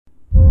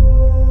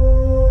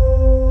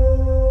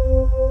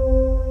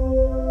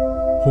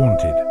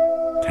Haunted,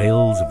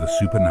 Tales of the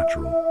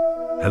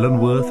Supernatural. Helen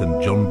Worth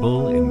and John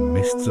Bull in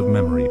Mists of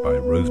Memory by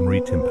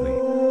Rosemary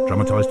Timperley.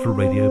 Dramatised for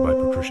radio by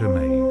Patricia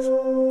Mays.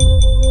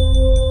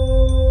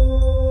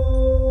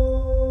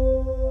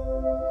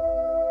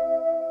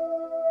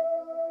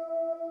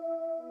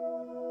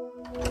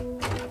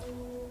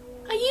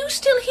 Are you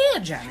still here,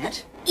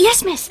 Janet?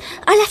 Yes, miss.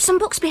 I left some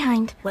books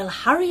behind. Well,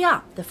 hurry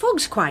up. The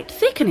fog's quite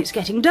thick and it's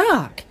getting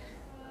dark.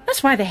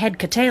 That's why they had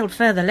curtailed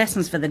further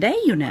lessons for the day,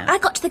 you know. I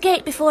got to the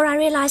gate before I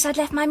realised I'd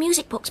left my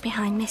music books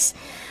behind, miss.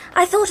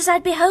 I thought as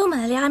I'd be home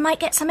early I might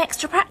get some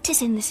extra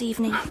practice in this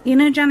evening. You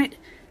know, Janet,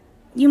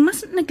 you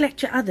mustn't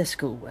neglect your other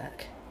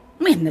schoolwork.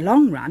 In the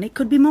long run, it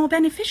could be more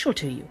beneficial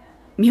to you.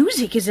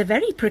 Music is a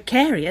very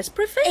precarious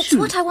profession. It's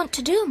what I want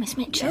to do, Miss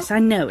Mitchell. Yes, I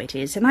know it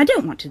is, and I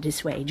don't want to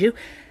dissuade you.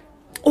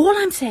 All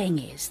I'm saying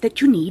is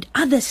that you need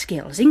other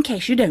skills in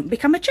case you don't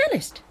become a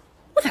cellist.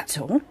 Well, that's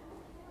all.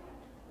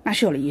 Now,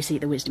 surely you see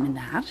the wisdom in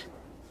that.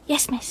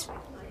 Yes, miss.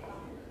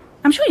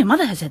 I'm sure your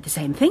mother has said the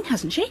same thing,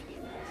 hasn't she?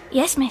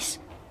 Yes, miss.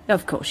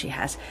 Of course she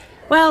has.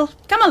 Well,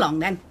 come along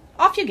then.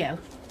 Off you go.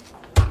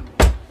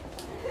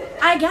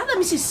 I gather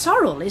Mrs.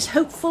 Sorrell is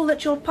hopeful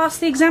that you'll pass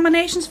the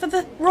examinations for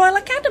the Royal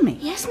Academy.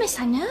 Yes, miss,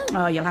 I know.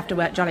 Oh, you'll have to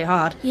work jolly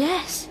hard.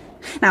 Yes.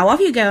 Now, off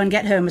you go and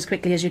get home as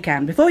quickly as you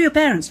can, before your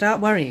parents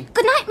start worrying.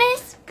 Good night,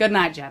 miss. Good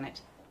night,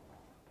 Janet.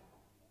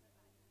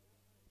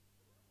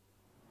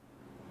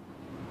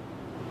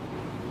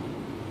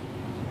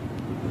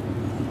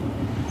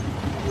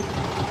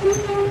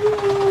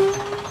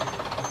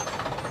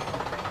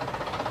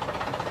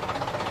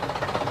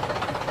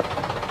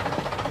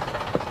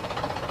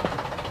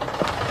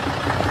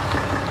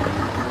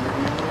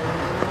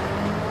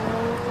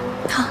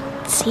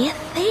 Can't see a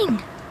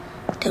thing.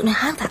 Don't know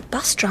how that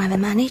bus driver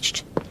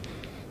managed.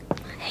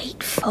 I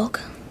hate fog.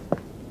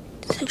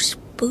 So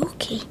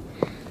spooky.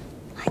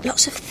 Like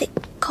lots of thick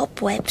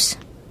cobwebs.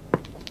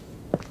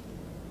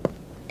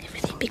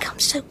 Everything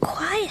becomes so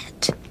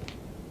quiet.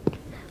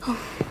 Oh,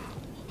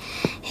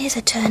 here's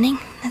a turning.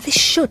 Now this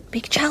should be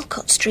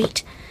Chalcott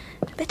Street.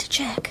 I better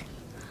check.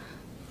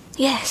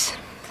 Yes,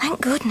 thank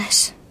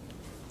goodness.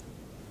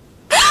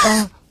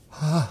 Oh,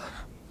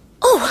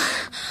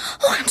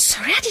 I'm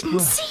sorry, I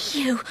didn't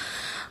see you.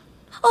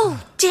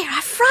 Oh, dear,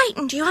 I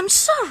frightened you. I'm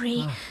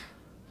sorry.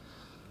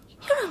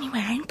 You're only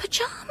wearing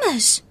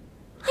pyjamas.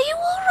 Are you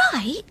all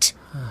right?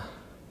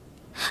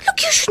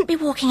 Look, you shouldn't be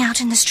walking out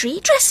in the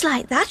street dressed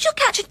like that. You'll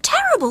catch a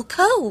terrible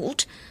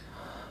cold.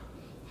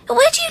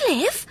 Where do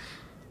you live?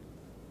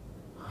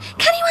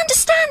 Can you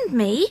understand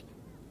me?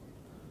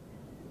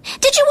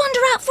 Did you wander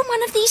out from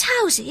one of these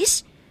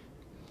houses?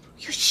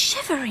 You're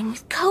shivering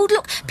with cold.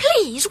 Look,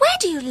 please, where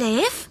do you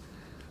live?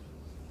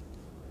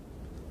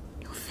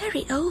 You're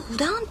very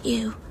old, aren't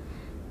you?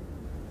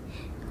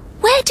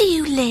 Where do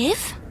you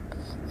live?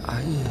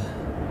 I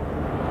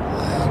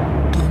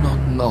do not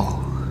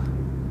know.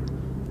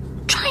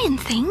 Try and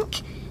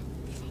think.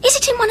 Is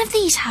it in one of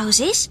these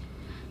houses?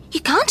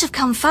 You can't have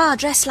come far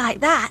dressed like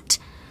that.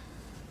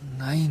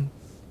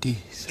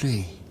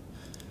 93.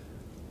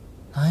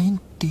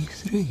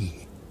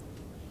 93.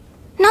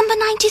 Number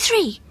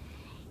 93?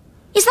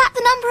 Is that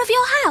the number of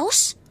your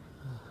house?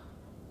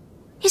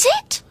 Is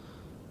it?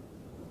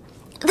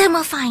 Then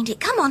we'll find it.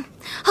 Come on.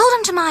 Hold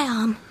on to my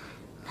arm.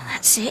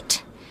 That's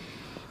it.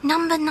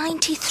 Number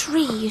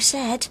 93, you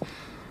said.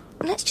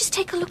 Let's just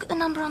take a look at the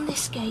number on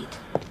this gate.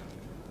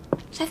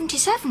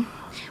 77.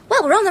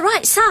 Well, we're on the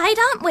right side,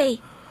 aren't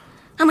we?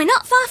 And we're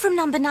not far from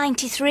number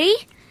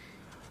 93.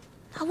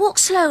 I'll walk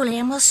slowly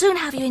and we'll soon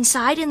have you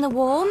inside in the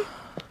warm.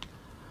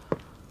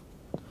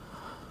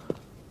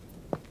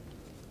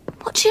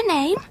 What's your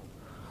name?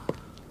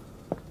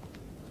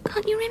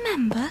 Can't you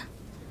remember?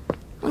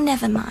 Oh,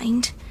 never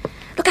mind.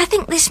 Look, I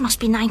think this must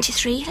be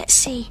 93. Let's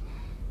see.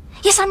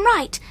 Yes, I'm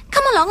right.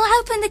 Come along, I'll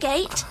open the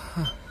gate.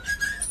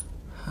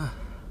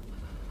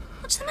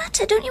 What's the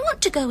matter? Don't you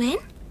want to go in?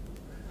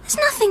 There's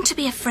nothing to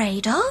be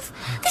afraid of.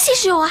 This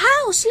is your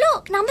house.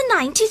 Look, number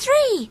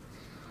 93.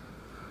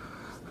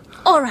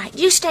 All right,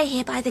 you stay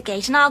here by the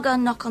gate and I'll go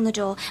and knock on the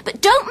door.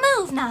 But don't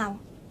move now.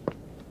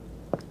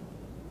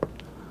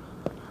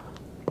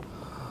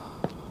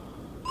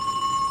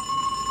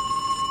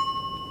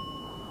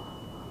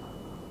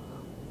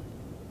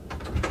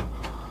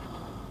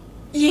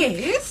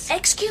 Yes?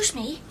 Excuse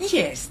me.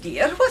 Yes,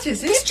 dear. What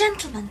is it? This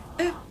gentleman.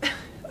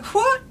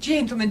 What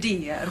gentleman,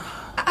 dear?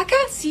 I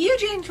can't see a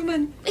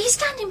gentleman. He's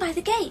standing by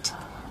the gate.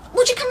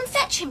 Would you come and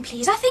fetch him,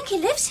 please? I think he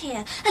lives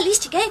here. At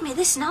least he gave me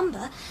this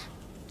number.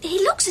 He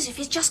looks as if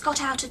he's just got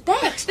out of bed.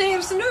 But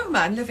there's no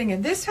man living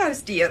in this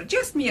house, dear.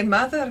 Just me and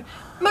Mother.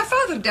 My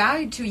father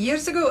died 2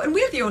 years ago, and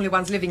we're the only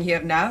ones living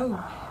here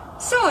now.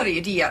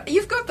 Sorry, dear.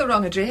 You've got the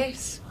wrong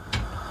address.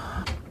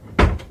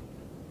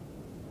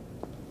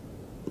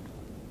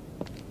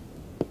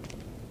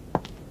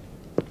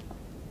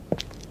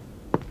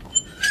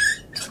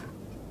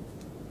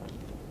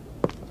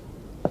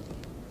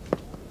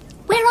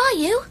 Where are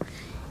you?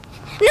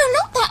 No,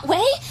 not that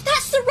way.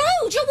 That's the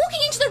road. You're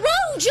walking into the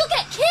road. You'll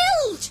get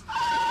killed.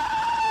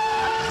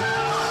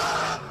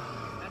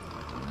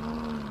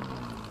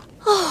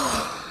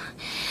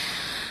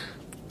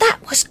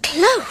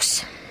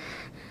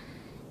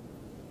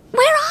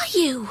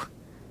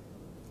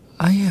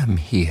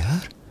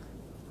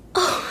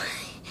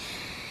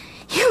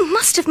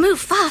 must have moved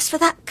fast for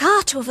that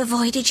car to have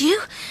avoided you.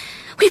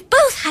 We've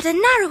both had a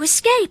narrow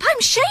escape. I'm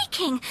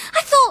shaking.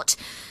 I thought...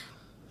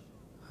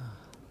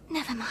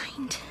 Never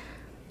mind.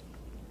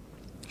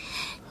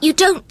 You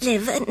don't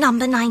live at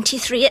number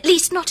 93, at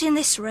least not in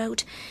this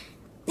road.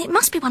 It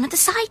must be one of the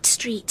side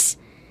streets.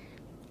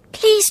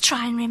 Please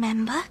try and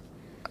remember.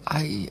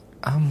 I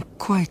am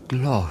quite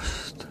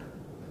lost.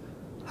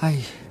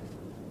 I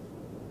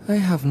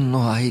have no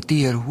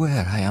idea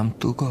where I am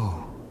to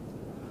go.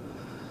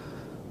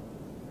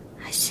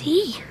 I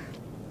see.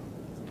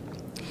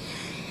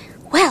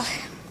 Well,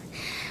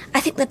 I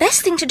think the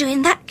best thing to do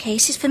in that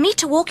case is for me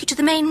to walk you to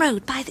the main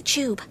road by the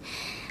tube.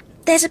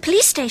 There's a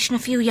police station a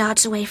few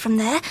yards away from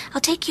there.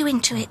 I'll take you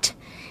into it.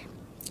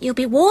 You'll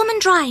be warm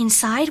and dry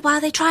inside while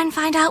they try and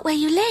find out where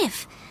you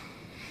live.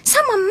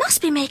 Someone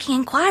must be making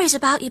inquiries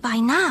about you by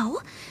now.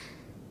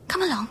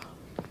 Come along.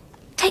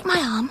 Take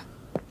my arm.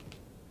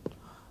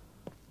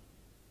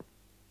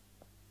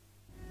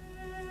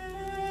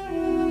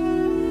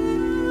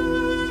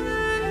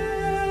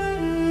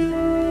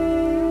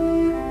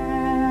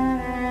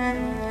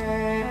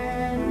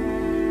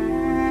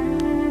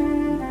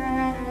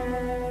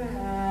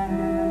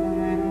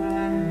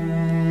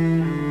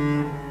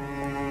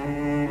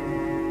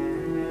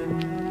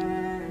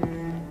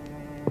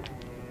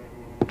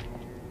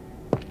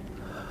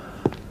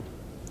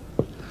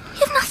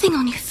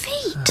 On your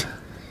feet.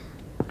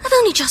 I've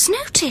only just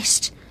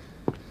noticed.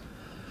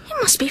 It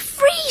must be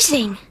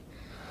freezing.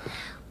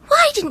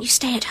 Why didn't you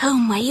stay at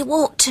home where you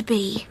ought to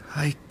be?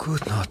 I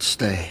could not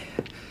stay.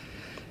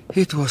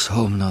 It was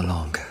home no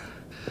longer.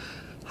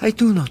 I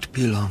do not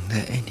belong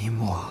there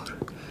anymore.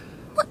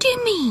 What do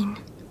you mean?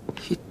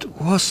 It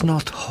was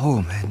not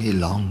home any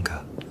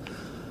longer.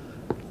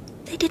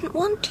 They didn't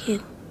want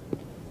you.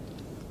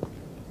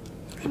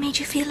 They made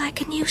you feel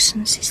like a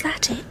nuisance, is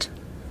that it?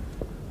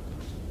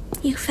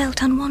 You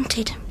felt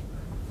unwanted.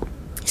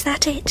 Is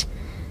that it?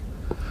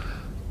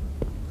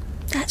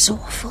 That's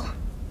awful.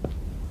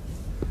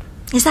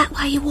 Is that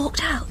why you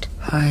walked out?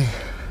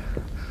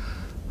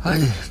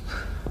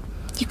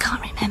 You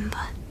can't remember.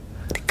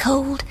 The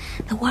cold,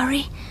 the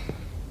worry,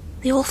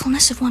 the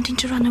awfulness of wanting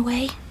to run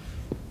away.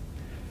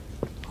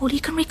 All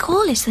you can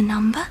recall is the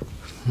number.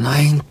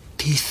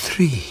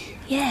 93.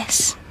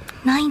 Yes,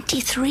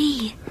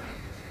 93.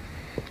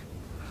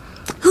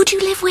 Who do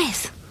you live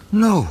with?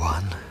 No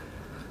one.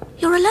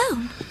 You're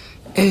alone?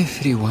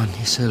 Everyone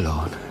is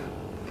alone.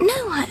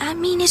 No, I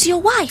mean, is your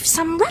wife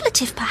some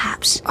relative,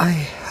 perhaps? I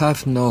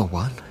have no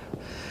one.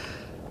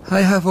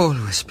 I have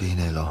always been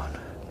alone,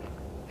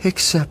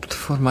 except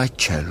for my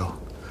cello.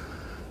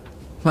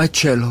 My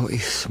cello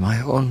is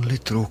my only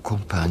true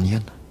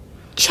companion.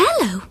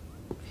 Cello?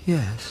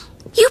 Yes.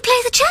 You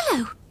play the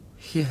cello?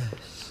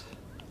 Yes.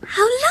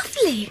 How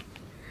lovely.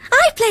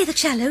 I play the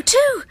cello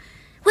too.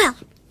 Well,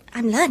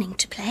 I'm learning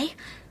to play.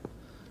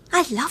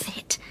 I love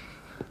it.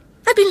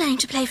 I've been learning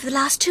to play for the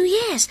last 2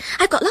 years.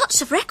 I've got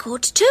lots of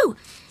records too.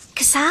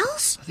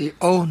 Casals? The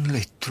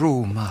only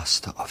true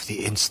master of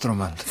the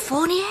instrument.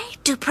 Fournier,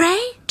 Dupré,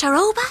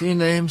 Taroba? The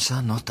names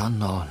are not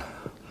unknown.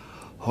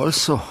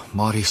 Also,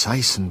 Maurice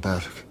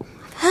Eisenberg.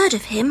 I've heard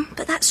of him,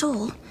 but that's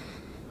all.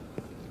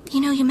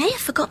 You know, you may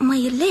have forgotten where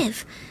you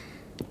live,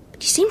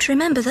 but you seem to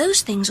remember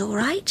those things all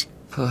right.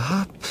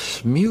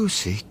 Perhaps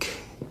music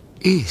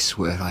is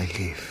where I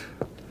live.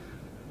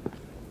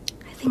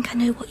 I think I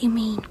know what you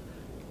mean.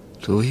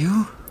 Do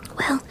you?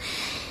 Well,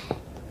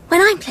 when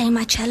I'm playing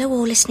my cello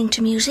or listening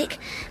to music,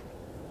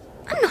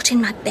 I'm not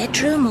in my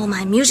bedroom or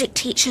my music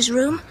teacher's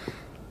room.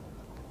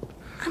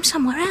 I'm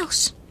somewhere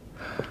else.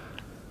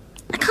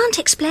 I can't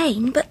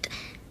explain, but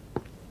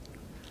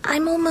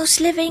I'm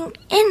almost living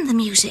in the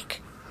music.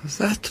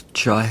 That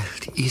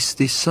child is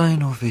the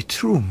sign of a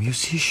true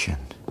musician.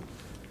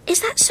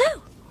 Is that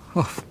so?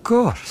 Of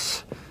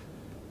course.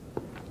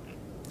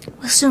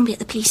 We'll soon be at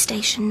the police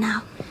station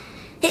now.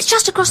 It's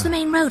just across the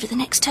main road at the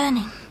next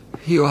turning.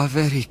 You are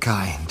very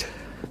kind.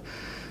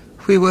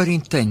 We were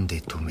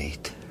intended to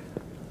meet.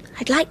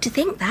 I'd like to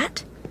think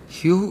that.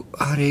 You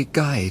are a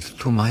guide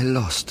to my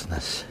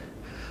lostness.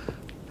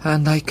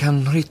 And I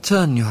can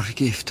return your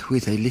gift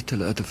with a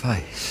little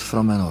advice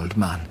from an old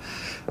man,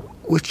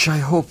 which I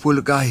hope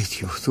will guide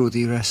you through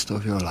the rest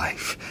of your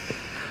life.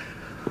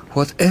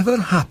 Whatever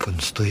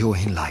happens to you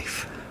in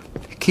life,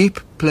 keep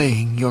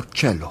playing your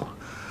cello.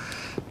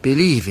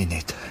 Believe in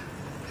it.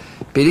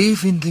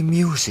 Believe in the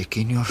music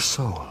in your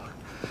soul.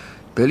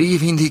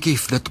 Believe in the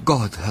gift that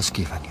God has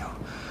given you.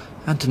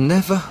 And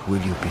never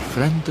will you be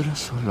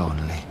friendless or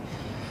lonely.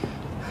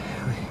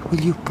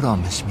 Will you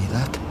promise me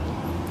that?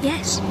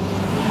 Yes.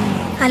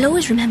 I'll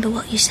always remember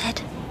what you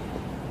said.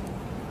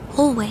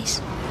 Always.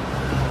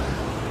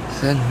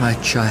 Then, my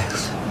child,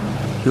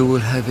 you will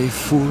have a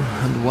full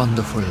and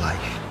wonderful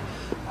life,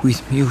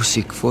 with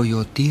music for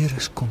your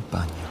dearest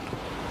companion.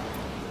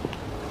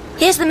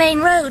 Here's the main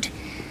road.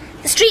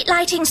 The street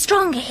lighting's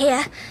stronger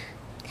here.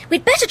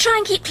 We'd better try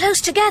and keep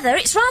close together.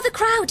 It's rather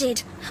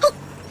crowded. Oh,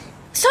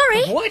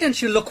 sorry. Why don't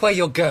you look where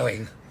you're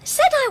going?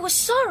 Said I was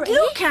sorry.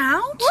 Look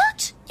out!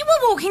 What? You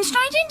were walking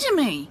straight into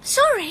me.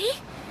 Sorry.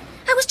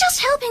 I was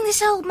just helping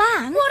this old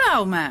man. What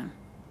old man?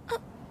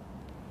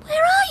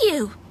 Where are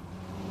you?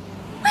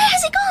 Where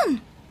has he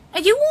gone? Are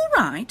you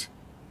all right?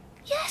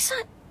 Yes,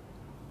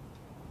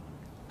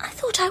 I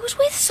thought I was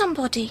with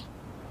somebody.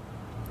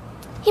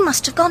 He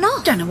must have gone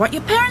off. Don't know what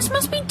your parents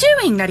must be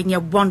doing, letting you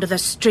wander the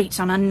streets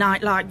on a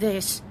night like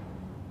this.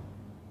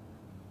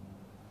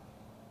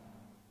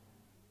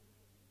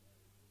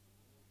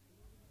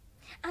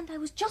 And I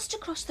was just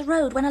across the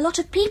road when a lot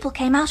of people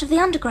came out of the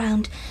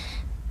underground.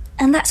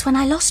 And that's when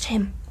I lost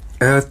him.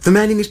 The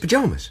man in his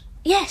pyjamas?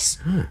 Yes.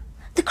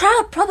 The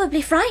crowd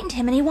probably frightened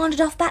him and he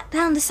wandered off back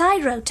down the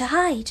side road to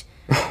hide.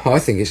 I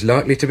think it's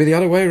likely to be the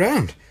other way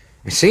round.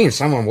 Seeing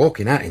someone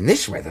walking out in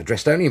this weather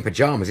dressed only in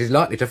pyjamas is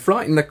likely to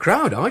frighten the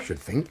crowd, I should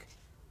think.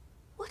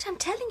 What I'm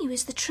telling you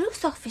is the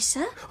truth,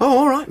 officer. Oh,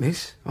 all right,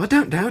 miss. I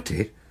don't doubt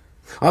it.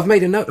 I've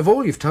made a note of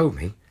all you've told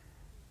me.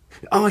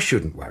 I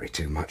shouldn't worry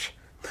too much.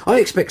 I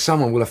expect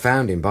someone will have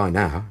found him by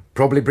now,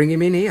 probably bring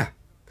him in here.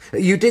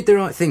 You did the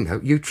right thing,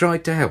 though. You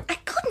tried to help. I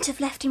couldn't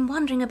have left him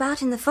wandering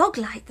about in the fog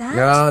like that.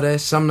 Ah,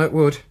 there's some that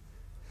would.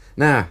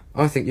 Now,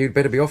 I think you'd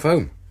better be off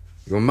home.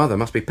 Your mother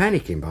must be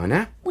panicking by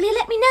now. Will you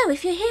let me know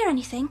if you hear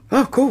anything?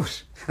 Oh, of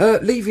course.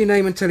 Leave your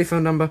name and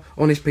telephone number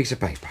on this piece of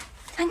paper.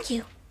 Thank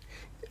you.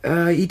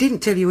 He didn't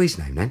tell you his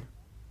name, then?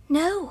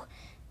 No,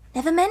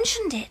 never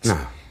mentioned it.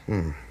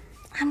 No.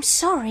 I'm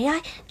sorry,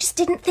 I just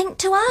didn't think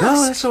to ask.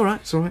 Oh, that's all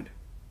right, it's all right.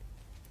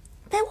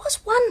 There was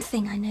one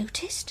thing I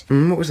noticed.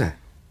 What was that?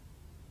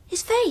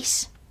 His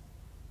face.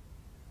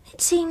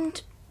 It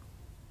seemed,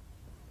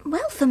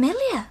 well,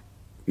 familiar.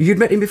 You'd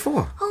met him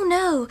before? Oh,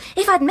 no.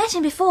 If I'd met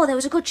him before, there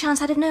was a good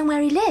chance I'd have known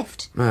where he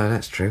lived. Oh,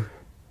 that's true.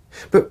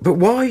 But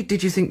why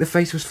did you think the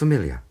face was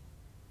familiar?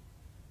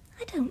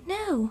 I don't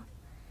know.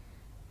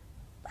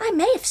 I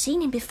may have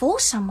seen him before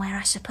somewhere,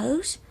 I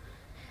suppose.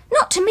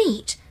 Not to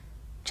meet,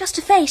 just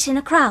a face in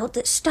a crowd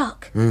that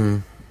stuck.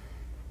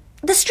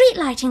 The street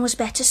lighting was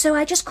better, so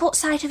I just caught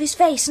sight of his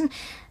face, and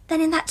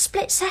then in that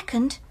split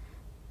second,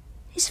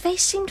 his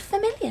face seemed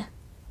familiar.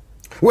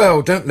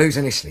 Well, don't lose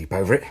any sleep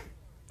over it.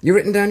 You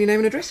written down your name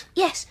and address?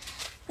 Yes,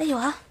 there you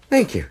are.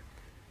 Thank you.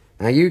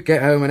 Now you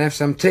get home and have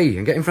some tea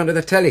and get in front of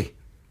the telly.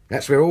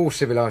 That's where all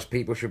civilised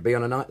people should be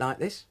on a night like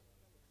this.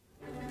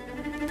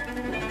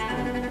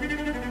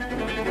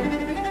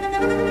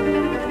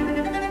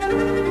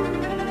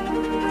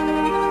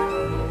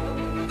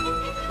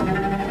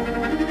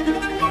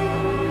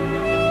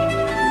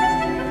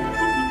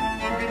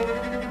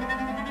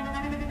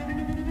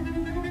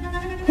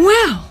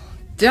 Well,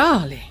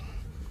 darling.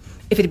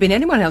 If it had been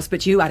anyone else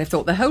but you, I'd have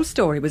thought the whole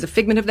story was a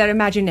figment of their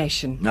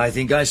imagination. I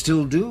think I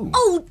still do.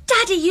 Oh,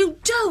 Daddy, you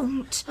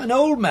don't. An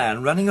old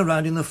man running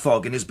around in the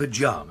fog in his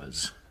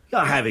pyjamas.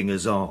 You're having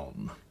us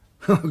on.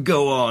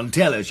 Go on,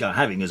 tell us you're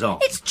having us on.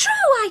 It's true,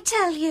 I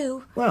tell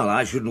you. Well,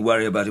 I shouldn't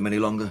worry about him any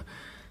longer.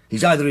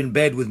 He's either in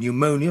bed with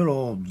pneumonia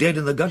or dead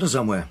in the gutter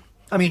somewhere.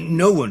 I mean,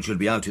 no one should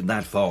be out in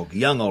that fog,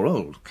 young or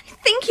old. I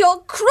think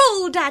you're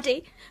cruel,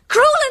 Daddy.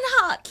 Cruel and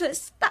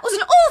heartless. That was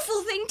an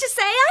awful thing to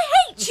say.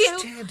 I hate you.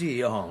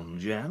 Steady on,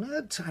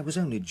 Janet. I was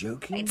only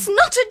joking. It's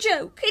not a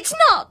joke. It's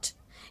not.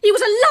 He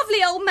was a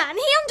lovely old man.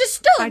 He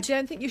understood. I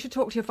don't think you should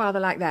talk to your father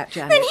like that,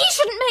 Janet. Then he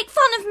shouldn't make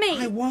fun of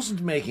me. I wasn't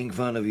making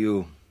fun of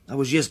you. I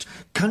was just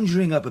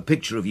conjuring up a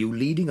picture of you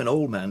leading an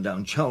old man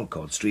down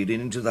Chalcott Street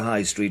and into the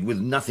High Street with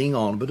nothing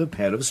on but a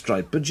pair of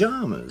striped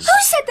pyjamas. Who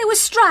said they were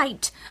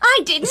striped?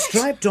 I didn't.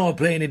 Striped or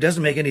plain, it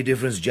doesn't make any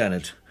difference,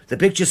 Janet. The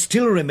picture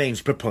still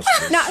remains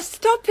preposterous. Now,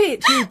 stop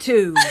it, you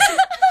two.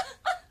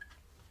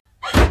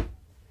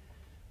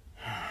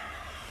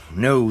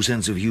 No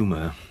sense of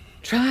humour.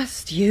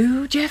 Trust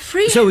you,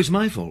 Geoffrey? So it's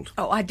my fault.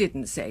 Oh, I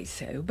didn't say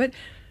so, but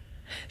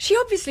she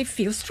obviously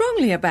feels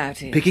strongly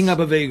about it. Picking up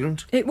a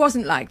vagrant? It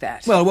wasn't like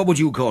that. Well, what would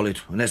you call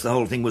it, unless the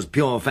whole thing was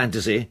pure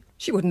fantasy?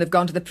 She wouldn't have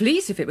gone to the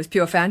police if it was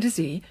pure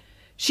fantasy.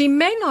 She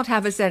may not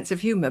have a sense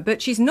of humour,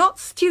 but she's not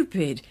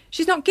stupid.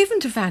 She's not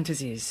given to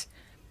fantasies.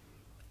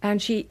 And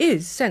she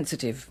is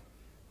sensitive.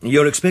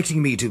 You're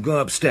expecting me to go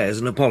upstairs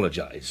and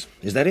apologise,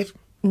 is that it?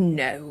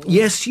 No.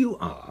 Yes, you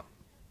are.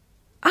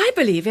 I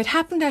believe it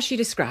happened as she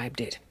described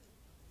it.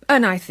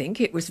 And I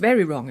think it was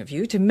very wrong of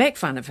you to make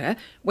fun of her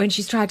when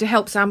she's tried to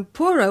help some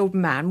poor old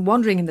man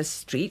wandering in the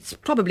streets,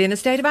 probably in a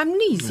state of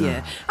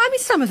amnesia. I mean,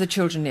 some of the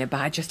children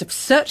nearby just have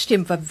searched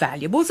him for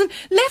valuables and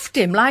left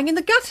him lying in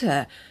the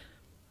gutter.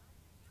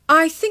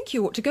 I think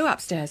you ought to go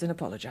upstairs and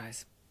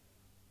apologise.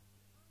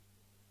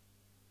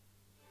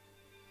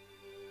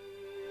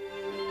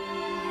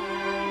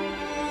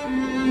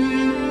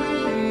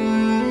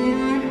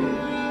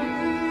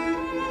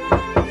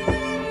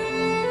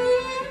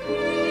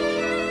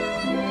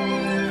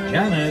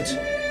 Janet?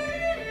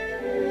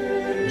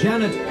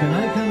 Janet, can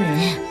I come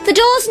in? The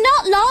door's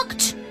not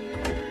locked.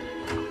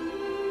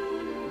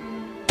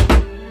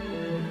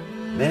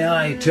 May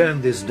I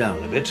turn this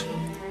down a bit?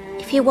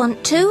 If you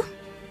want to.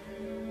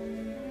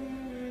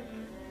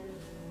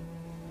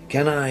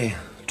 Can I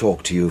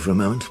talk to you for a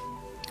moment?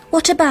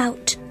 What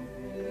about?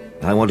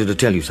 I wanted to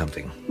tell you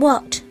something.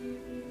 What?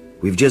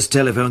 We've just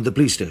telephoned the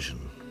police station.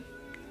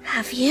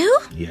 Have you?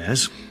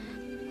 Yes.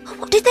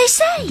 What did they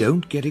say?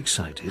 Don't get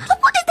excited.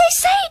 What did they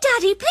say,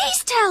 Daddy?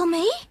 Please tell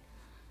me.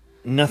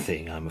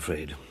 Nothing, I'm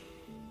afraid.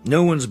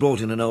 No one's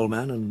brought in an old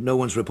man, and no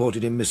one's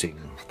reported him missing.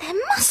 There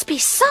must be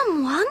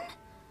someone.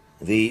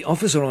 The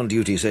officer on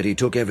duty said he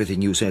took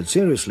everything you said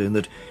seriously and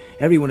that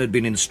everyone had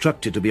been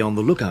instructed to be on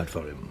the lookout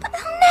for him. But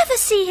they'll never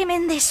see him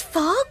in this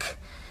fog.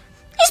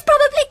 He's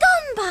probably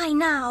gone by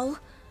now.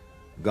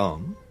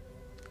 Gone?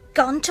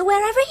 Gone to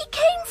wherever he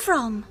came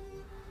from.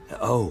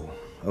 Oh,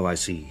 I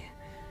see.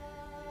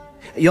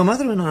 Your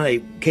mother and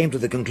I came to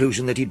the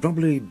conclusion that he'd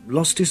probably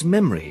lost his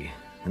memory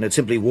and had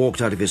simply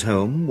walked out of his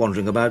home,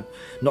 wandering about,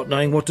 not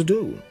knowing what to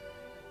do.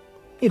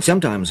 It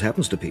sometimes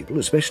happens to people,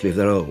 especially if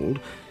they're old,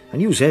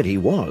 and you said he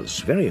was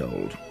very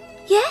old.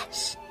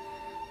 Yes?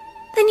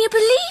 Then you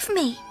believe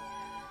me?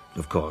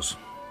 Of course.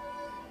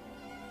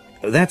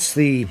 That's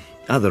the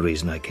other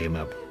reason I came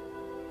up.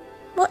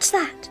 What's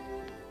that?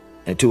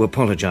 To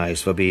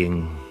apologise for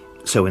being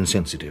so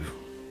insensitive.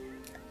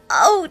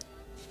 Oh,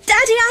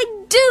 Daddy,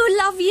 I do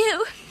love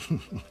you.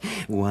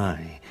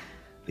 Why?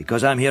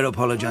 Because I'm here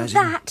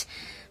apologising? That.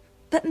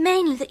 But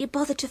mainly that you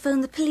bothered to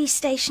phone the police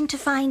station to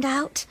find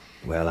out.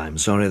 Well, I'm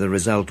sorry the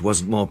result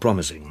wasn't more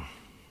promising.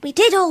 We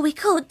did all we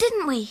could,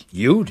 didn't we?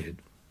 You did.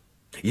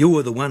 You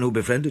were the one who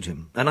befriended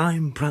him, and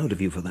I'm proud of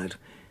you for that.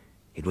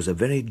 It was a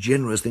very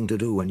generous thing to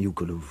do, and you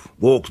could have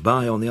walked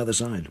by on the other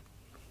side.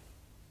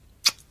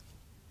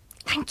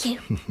 Thank you.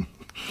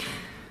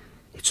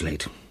 It's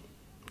late.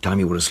 Time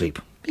you were asleep.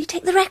 Will you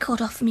take the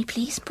record off for me,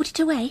 please? Put it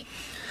away.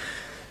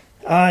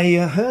 I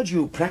heard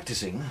you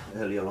practising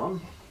earlier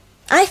on.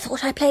 I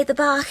thought I played the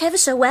Bach ever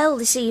so well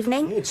this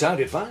evening. It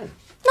sounded fine.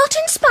 Not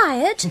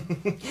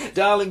inspired?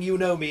 Darling, you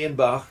know me in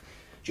Bach.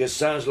 Just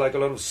sounds like a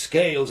lot of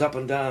scales up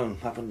and down,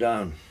 up and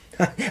down.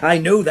 I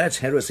know that's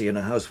heresy in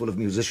a house full of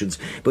musicians,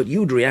 but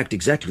you'd react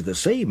exactly the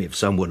same if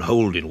someone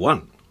holed in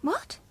one.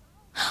 What?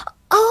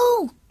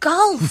 Oh,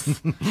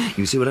 golf.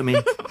 You see what I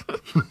mean?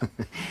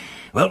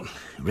 Well,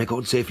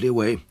 record safely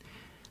away.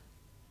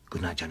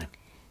 Good night, Janet.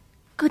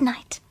 Good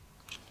night.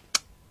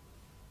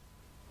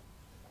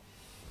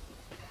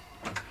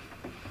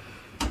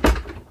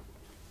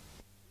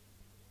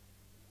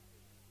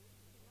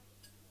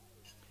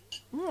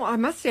 Oh, I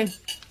must say,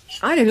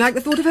 I don't like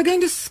the thought of her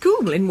going to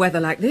school in weather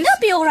like this.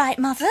 You'll be all right,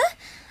 Mother.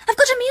 I've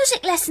got a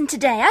music lesson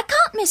today. I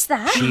can't miss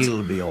that.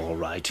 She'll be all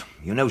right.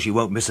 You know she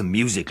won't miss a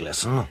music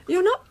lesson.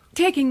 You're not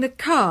taking the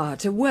car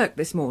to work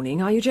this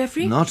morning, are you,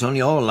 Geoffrey? Not on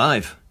your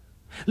life.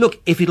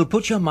 Look, if it'll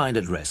put your mind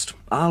at rest,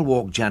 I'll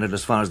walk Janet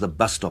as far as the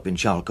bus stop in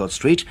Charlecote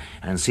Street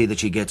and see that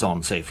she gets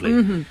on safely.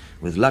 Mm-hmm.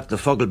 With luck, the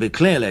fog will be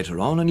clear later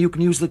on and you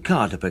can use the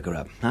car to pick her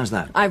up. How's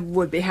that? I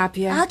would be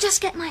happier. I'll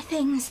just get my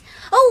things.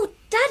 Oh,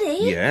 Daddy.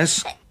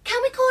 Yes?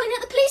 Can we call in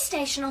at the police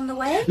station on the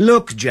way?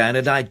 Look,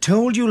 Janet, I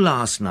told you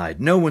last night.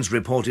 No one's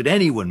reported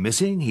anyone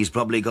missing. He's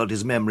probably got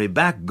his memory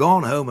back,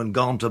 gone home and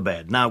gone to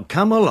bed. Now,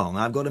 come along.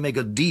 I've got to make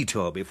a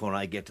detour before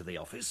I get to the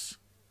office.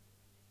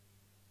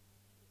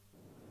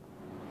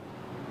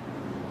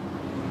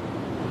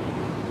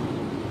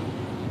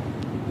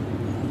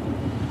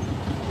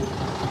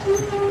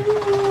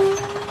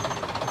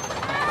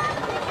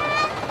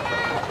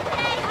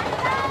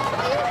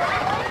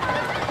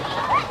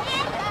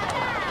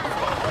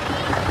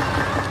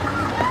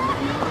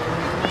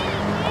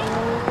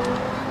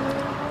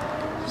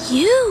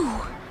 You?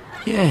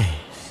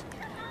 Yes.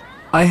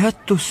 I had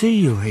to see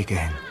you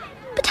again.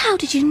 But how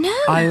did you know?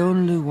 I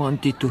only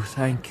wanted to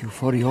thank you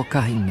for your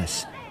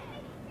kindness.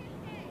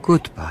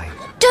 Goodbye.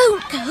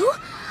 Don't go.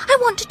 I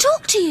want to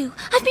talk to you.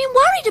 I've been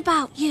worried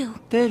about you.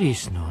 There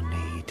is no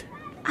need.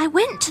 I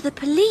went to the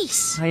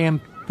police. I am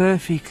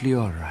perfectly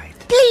all right.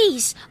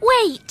 Please,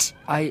 wait.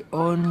 I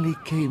only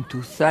came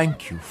to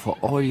thank you for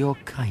all your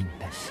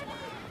kindness.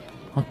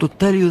 And to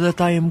tell you that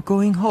I am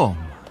going home.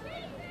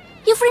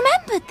 You've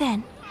remembered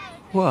then?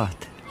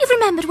 What? You've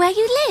remembered where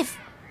you live.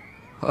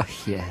 Oh,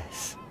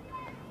 yes.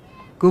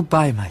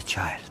 Goodbye, my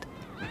child.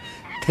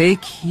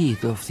 Take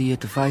heed of the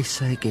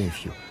advice I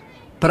gave you.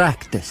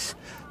 Practice.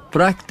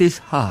 Practice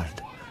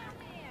hard.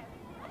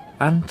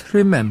 And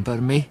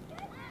remember me.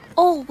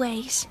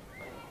 Always.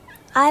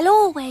 I'll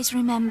always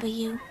remember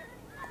you.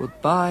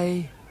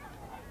 Goodbye.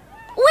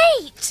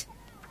 Wait!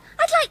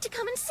 I'd like to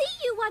come and see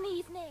you one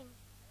evening.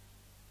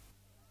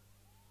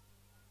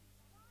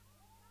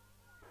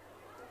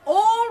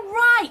 All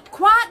right,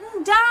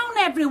 quieten down,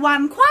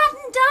 everyone,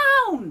 quieten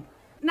down.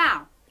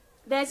 Now,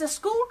 there's a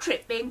school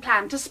trip being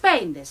planned to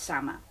Spain this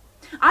summer.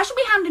 I shall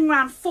be handing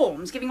round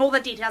forms giving all the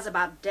details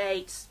about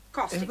dates,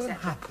 cost,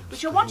 etc.,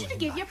 which I want you to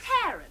give your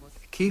parents.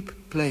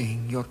 Keep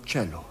playing your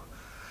cello.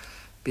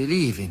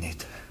 Believe in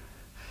it.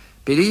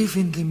 Believe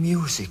in the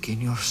music in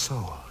your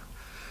soul.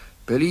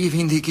 Believe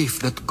in the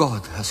gift that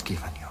God has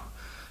given you.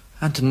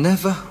 And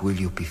never will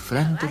you be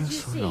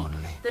friendless or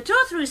lonely. The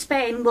tour through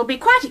Spain will be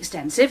quite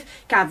extensive,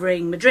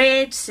 covering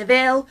Madrid,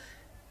 Seville.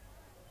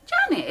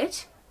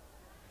 Janet?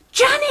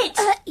 Janet!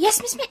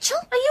 Yes, Miss Mitchell?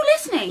 Are you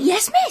listening?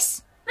 Yes,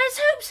 miss. Let's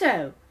hope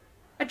so.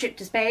 A trip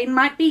to Spain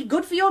might be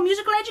good for your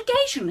musical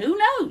education, who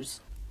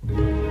knows?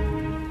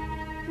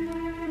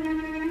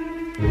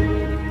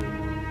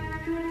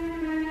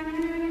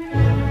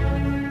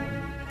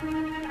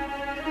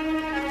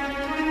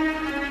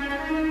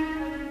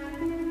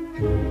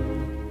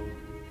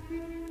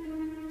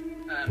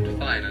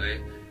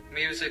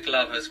 music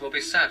lovers will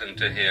be saddened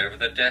to hear of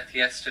the death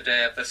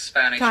yesterday of the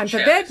Spanish Time for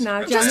cellist, bed now,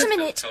 Roberto Janet. Just a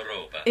minute.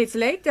 Toroba. It's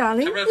late,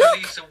 darling. Toroba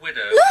leaves a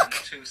widow and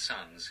 2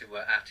 sons who were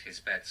at his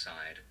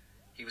bedside.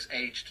 He was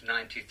aged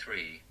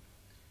 93.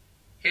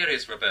 Here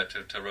is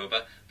Roberto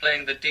Toroba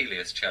playing the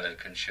Delius cello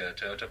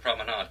concerto at a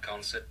promenade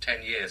concert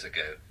 10 years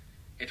ago.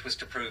 It was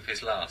to prove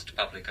his last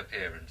public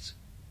appearance.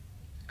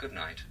 Good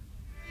night.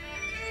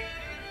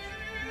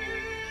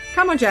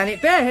 Come on, Janet,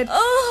 bed.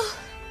 Oh,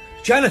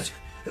 Janet!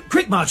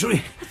 Quick,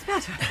 Marjorie! What's the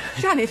matter?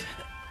 Janet,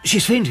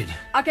 She's fainted.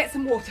 I'll get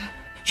some water.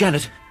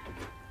 Janet!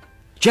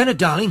 Janet,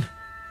 darling!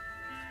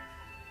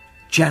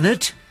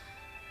 Janet!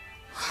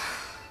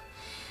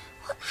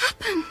 what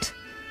happened?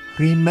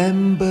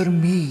 Remember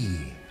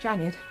me.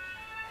 Janet,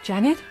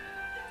 Janet,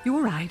 you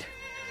all right?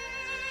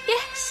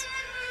 Yes.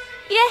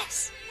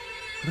 Yes.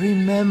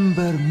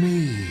 Remember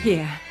me.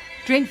 Here,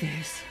 drink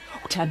this.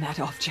 Oh, turn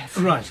that off,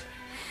 Geoffrey. Right.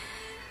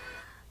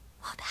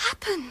 What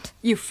happened?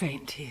 You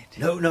fainted.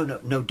 No,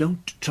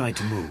 don't try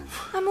to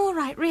move. I'm all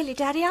right, really,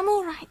 Daddy. I'm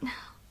all right now.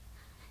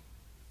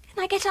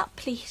 Can I get up,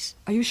 please?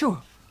 Are you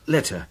sure?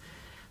 Let her.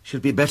 She'll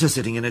be better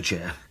sitting in a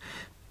chair.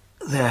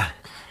 There.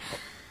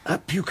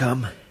 Up you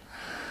come.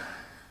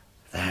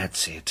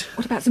 That's it.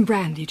 What about some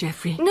brandy,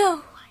 Geoffrey?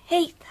 No, I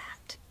hate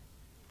that.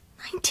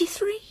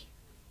 93.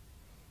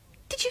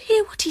 Did you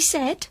hear what he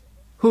said?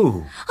 Who?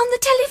 On the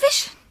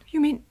television.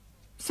 You mean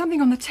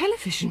something on the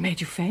television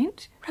made you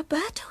faint?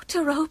 Roberto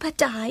Toroba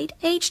died,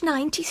 aged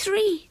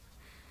 93.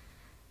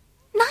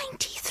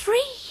 93.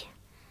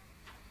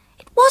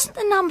 It wasn't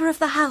the number of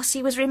the house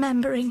he was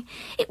remembering.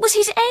 It was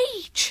his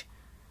age.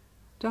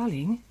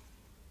 Darling,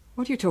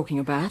 what are you talking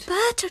about?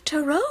 Roberto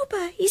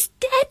Toroba. He's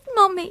dead,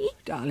 Mummy.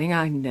 Darling,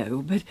 I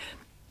know, but...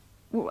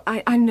 Well,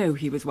 I know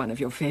he was one of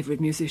your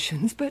favourite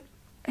musicians, but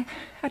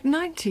at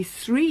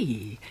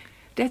 93,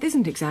 death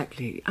isn't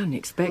exactly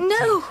unexpected.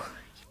 No,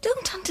 you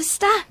don't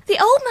understand. The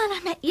old man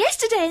I met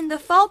yesterday in the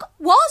fog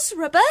was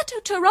Roberto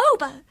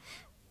Toroba.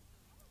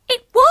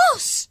 It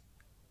was.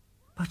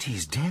 But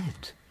he's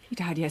dead. He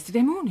died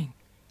yesterday morning.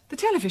 The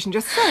television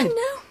just said.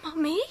 No,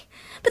 Mummy,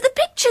 but the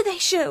picture they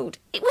showed,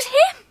 it was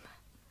him.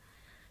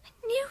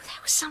 I knew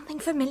there was something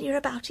familiar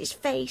about his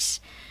face.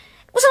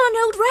 It was on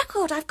an old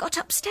record I've got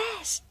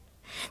upstairs.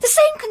 The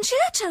same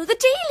concerto, the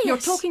Delius. You're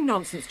talking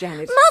nonsense,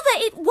 Janet.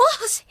 Mother, it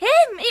was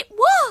him. It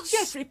was.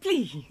 Geoffrey,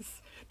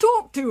 please.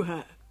 Talk to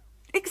her.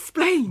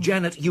 Explain.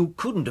 Janet, you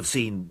couldn't have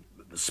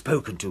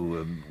spoken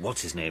to,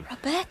 what's his name?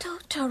 Roberto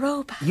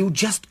Toroba. You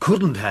just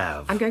couldn't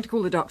have. I'm going to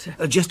call the doctor.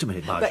 Just a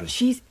minute, Marjorie. But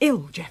she's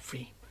ill,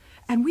 Geoffrey.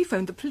 And we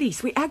phoned the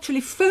police. We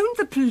actually phoned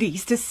the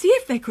police to see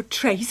if they could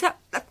trace a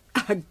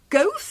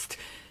ghost.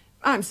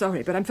 I'm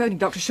sorry, but I'm phoning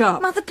Dr.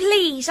 Sharp. Mother,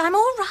 please, I'm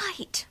all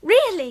right.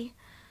 Really.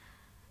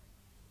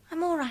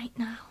 I'm all right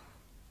now.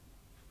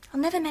 I'll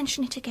never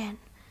mention it again.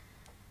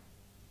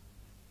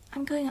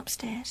 I'm going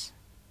upstairs.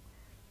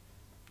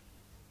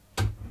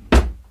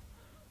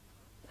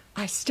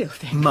 I still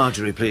think...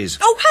 Marjorie, please.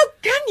 Oh, how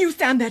can you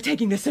stand there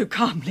taking this so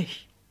calmly?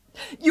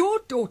 Your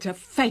daughter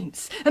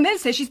faints and then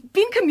says she's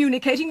been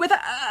communicating with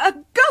a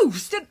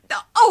ghost.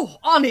 Oh,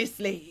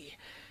 honestly.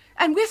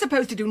 And we're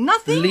supposed to do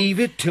nothing? Leave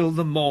it till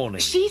the morning.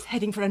 She's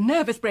heading for a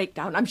nervous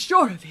breakdown, I'm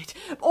sure of it.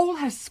 All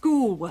her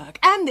schoolwork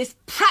and this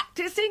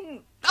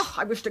practising... Oh,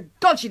 I wish to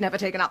God she'd never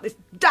taken up this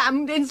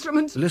damned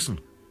instrument. Listen.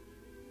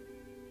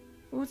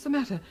 What's the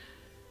matter?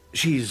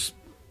 She's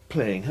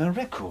playing her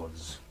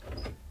records.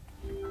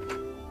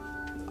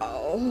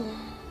 Oh,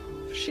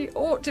 she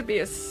ought to be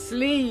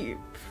asleep.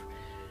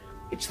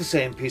 It's the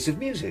same piece of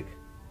music.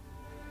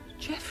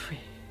 Geoffrey,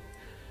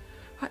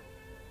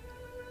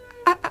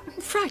 I'm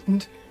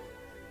frightened.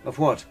 Of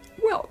what?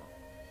 Well,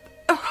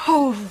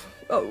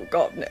 oh,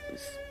 God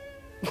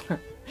knows.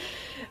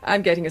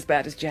 I'm getting as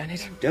bad as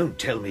Janet. Don't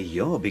tell me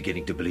you're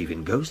beginning to believe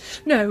in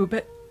ghosts. No,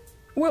 but,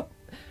 well,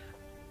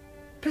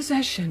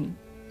 possession.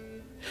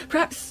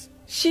 Perhaps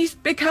she's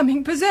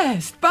becoming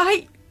possessed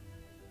by...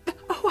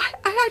 Oh,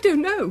 I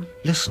don't know.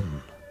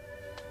 Listen.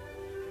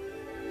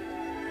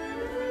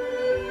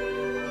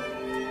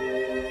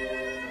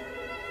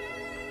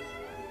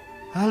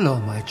 Hello,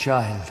 my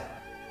child.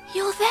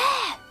 You're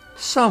there.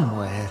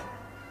 Somewhere.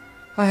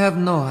 I have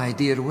no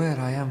idea where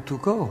I am to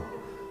go.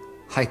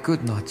 I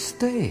could not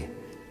stay.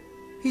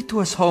 It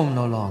was home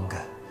no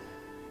longer.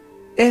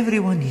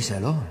 Everyone is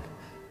alone.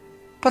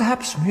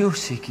 Perhaps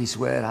music is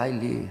where I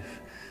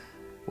live.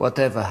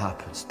 Whatever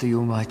happens to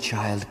you, my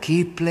child,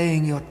 keep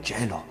playing your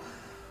cello.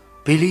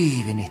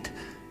 Believe in it.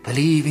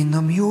 Believe in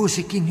the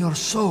music in your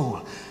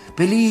soul.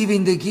 Believe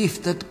in the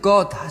gift that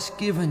God has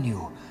given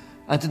you.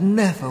 And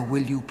never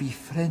will you be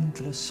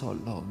friendless or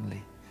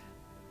lonely.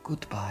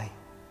 Goodbye.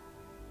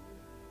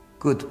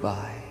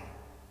 Goodbye.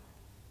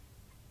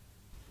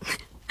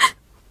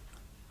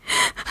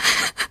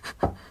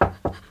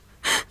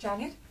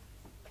 Janet?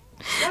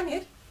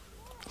 Janet?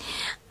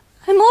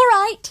 I'm all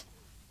right.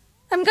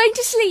 I'm going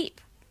to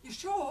sleep. You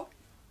sure?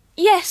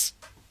 Yes.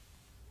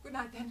 Good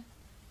night, then.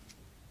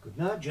 Good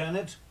night,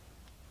 Janet.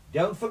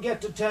 Don't forget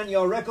to turn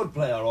your record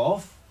player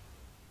off.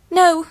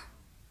 No,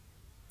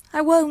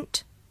 I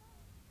won't.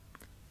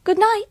 Good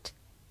night.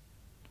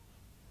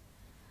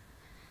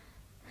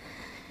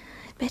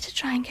 better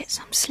try and get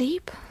some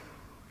sleep.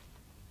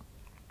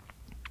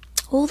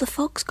 All the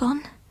fog's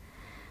gone.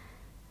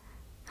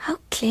 How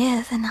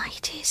clear the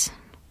night is.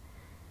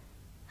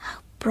 How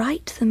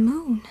bright the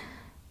moon.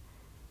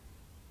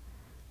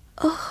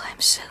 Oh, I'm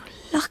so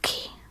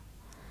lucky.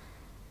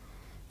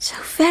 So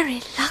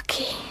very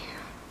lucky.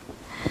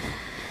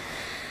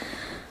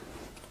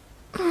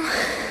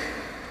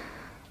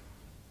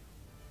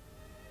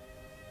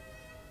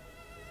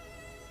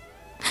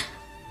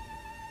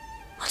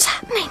 What's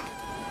happening?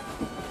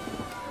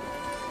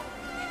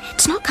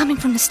 It's not coming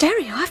from the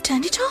stereo. I've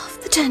turned it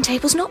off. The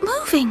turntable's not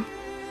moving.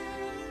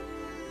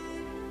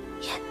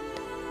 Yet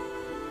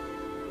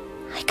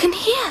I can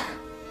hear.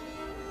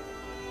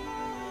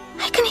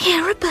 I can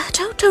hear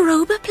Roberto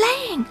Toroba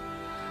playing.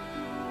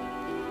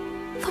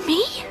 For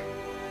me?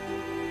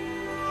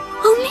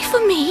 Only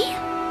for me?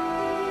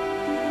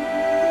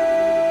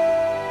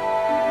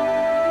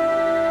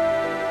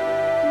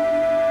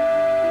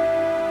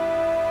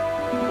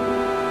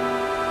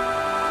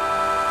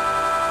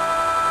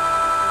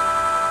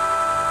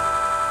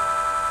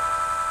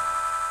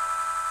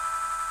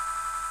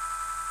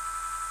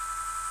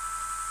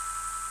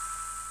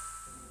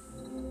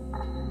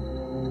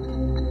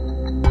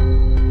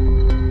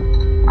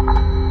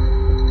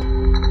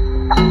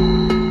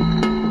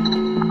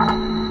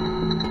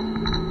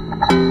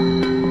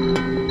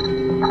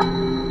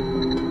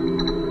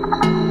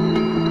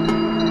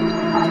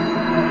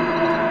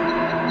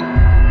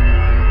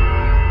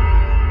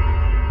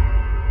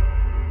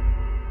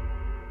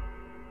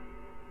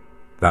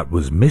 That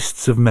was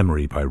Mists of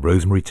Memory by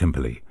Rosemary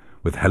Timperley,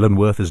 with Helen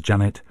Worth as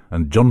Janet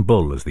and John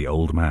Bull as the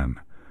old man.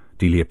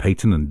 Delia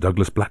Payton and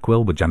Douglas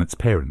Blackwell were Janet's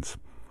parents.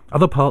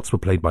 Other parts were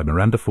played by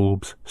Miranda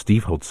Forbes,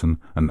 Steve Hodson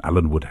and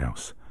Alan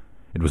Woodhouse.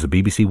 It was a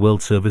BBC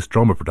World Service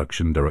drama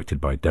production directed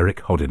by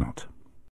Derek Hoddinott.